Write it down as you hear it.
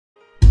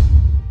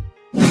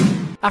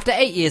After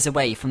 8 years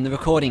away from the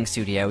recording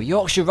studio,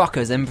 Yorkshire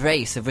rockers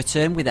Embrace have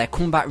returned with their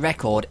comeback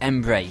record,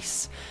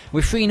 Embrace.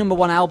 With 3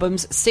 number-1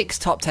 albums, 6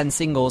 top 10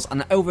 singles,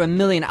 and over 1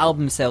 million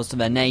album sales to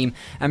their name,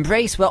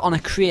 Embrace were on a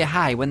career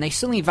high when they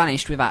suddenly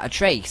vanished without a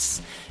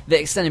trace. The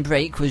extended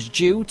break was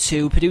due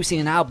to producing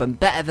an album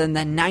better than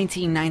their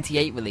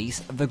 1998 release,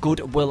 The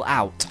Good Will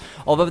Out,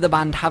 although the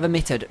band have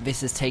admitted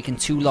this has taken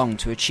too long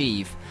to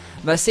achieve.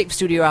 Their 6th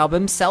studio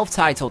album,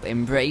 self-titled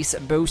Embrace,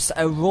 boasts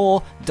a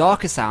raw,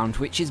 darker sound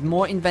which is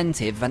more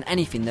inventive than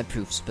anything they've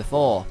produced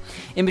before.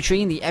 In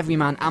between the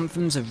everyman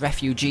anthems of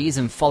Refugees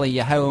and Follow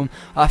You Home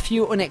are a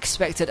few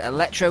unexpected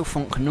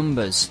electro-funk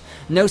numbers.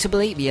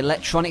 Notably, the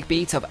electronic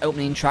beat of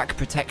opening track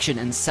Protection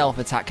and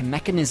Self-Attack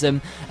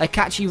Mechanism, a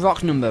catchy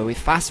rock number with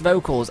fast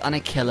vocals and a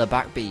killer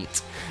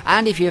backbeat.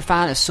 And if you're a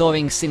fan of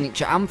soaring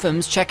signature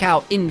anthems, check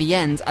out In the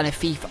End and A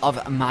Thief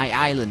of My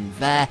Island.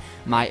 They're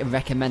my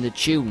recommended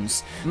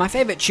tunes. My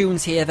favourite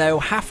tunes here though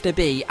have to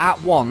be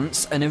At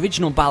Once, an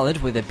original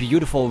ballad with a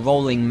beautiful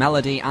rolling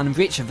melody and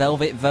rich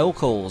velvet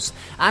vocals,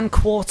 and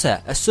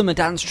Quarter, a summer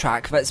dance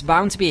track that's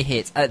bound to be a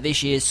hit at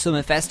this year's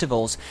summer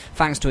festivals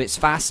thanks to its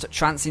fast,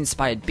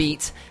 trance-inspired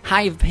beat,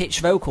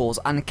 high-pitched vocals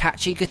and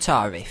catchy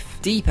guitar riff.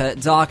 Deeper,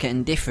 darker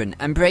and different,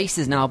 Embrace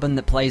is an album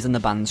that plays on the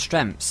band's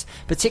strengths,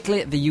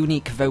 particularly the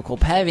unique vocal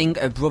pairing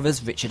of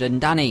brothers Richard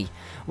and Danny.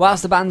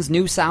 Whilst the band's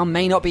new sound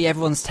may not be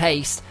everyone's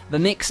taste, the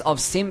mix of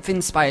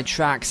synth-inspired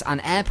tracks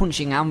and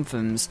air-punching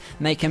anthems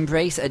make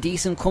Embrace a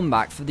decent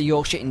comeback for the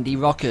Yorkshire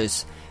indie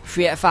rockers.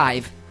 3 out of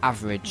 5,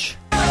 average.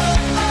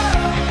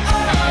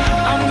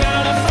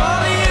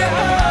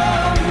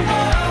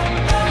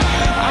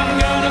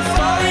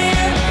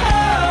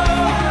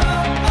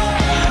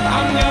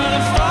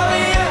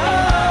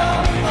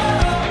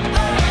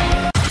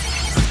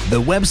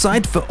 The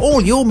website for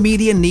all your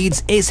media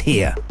needs is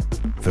here.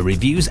 For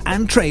reviews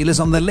and trailers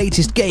on the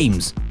latest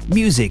games,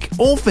 music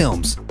or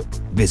films,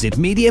 visit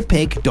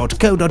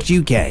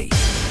mediapig.co.uk.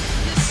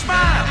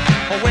 Smile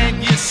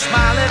when you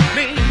smile at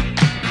me.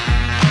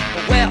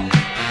 Well,